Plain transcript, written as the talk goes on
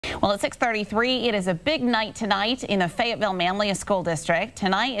Well, at 6:33, it is a big night tonight in the Fayetteville Manlius School District.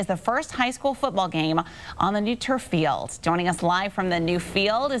 Tonight is the first high school football game on the new turf field. Joining us live from the new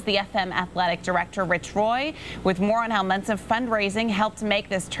field is the FM Athletic Director, Rich Roy, with more on how months of fundraising helped make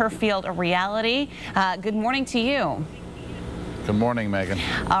this turf field a reality. Good morning to you. Good morning, Megan.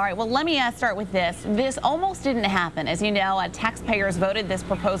 All right, well, let me start with this. This almost didn't happen. As you know, taxpayers voted this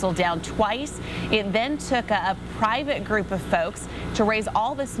proposal down twice. It then took a private group of folks to raise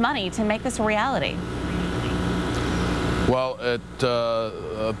all this money to make this a reality. Well,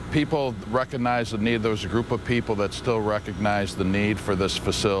 people recognize the need. There was a group of people that still recognize the need for this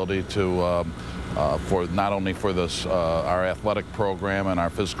facility to for not only for this our athletic program and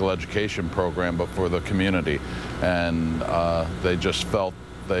our physical education program, but for the community. And they just felt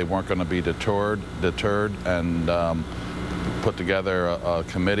they weren't going to be deterred, and put together a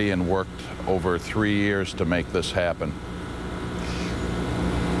committee and worked over 3 years to make this happen.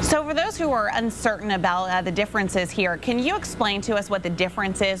 So for those who are uncertain about the differences here, can you explain to us what the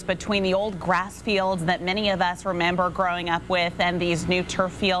difference is between the old grass fields that many of us remember growing up with and these new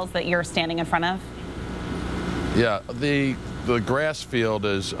turf fields that you're standing in front of? Yeah, the grass field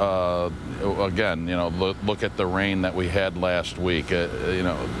is, again, you know, look at the rain that we had last week. You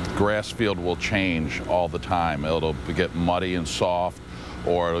know, grass field will change all the time. It'll get muddy and soft,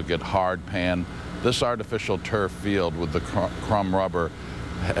 or it'll get hard pan. This artificial turf field with the crumb rubber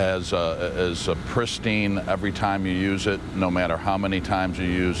is a pristine every time you use it, no matter how many times you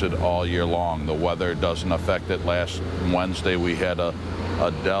use it all year long. The weather doesn't affect it. Last Wednesday we had a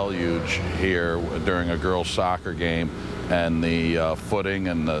deluge here during a girls' soccer game, and the footing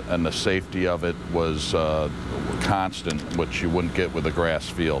and the safety of it was constant, which you wouldn't get with a grass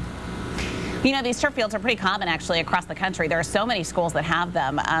field. You know, these turf fields are pretty common actually across the country. There are so many schools that have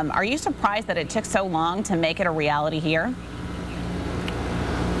them. Are you surprised that it took so long to make it a reality here?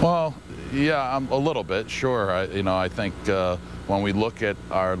 Well, yeah, a little bit, sure. I think when we look at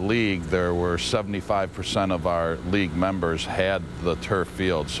our league, there were 75% of our league members had the turf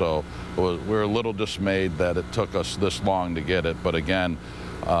field, so we're a little dismayed that it took us this long to get it. But again,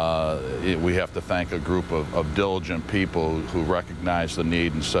 we have to thank a group of diligent people who recognized the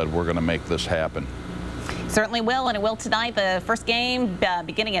need and said, we're going to make this happen. Certainly will, and it will tonight. The first game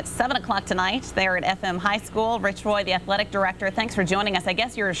beginning at 7 o'clock tonight there at FM High School. Rich Roy, the athletic director, thanks for joining us. I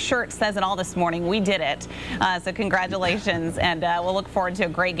guess your shirt says it all this morning. We did it. So congratulations, and we'll look forward to a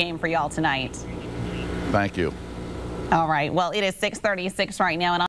great game for y'all tonight. Thank you. All right. Well, it is 6:36 right now. And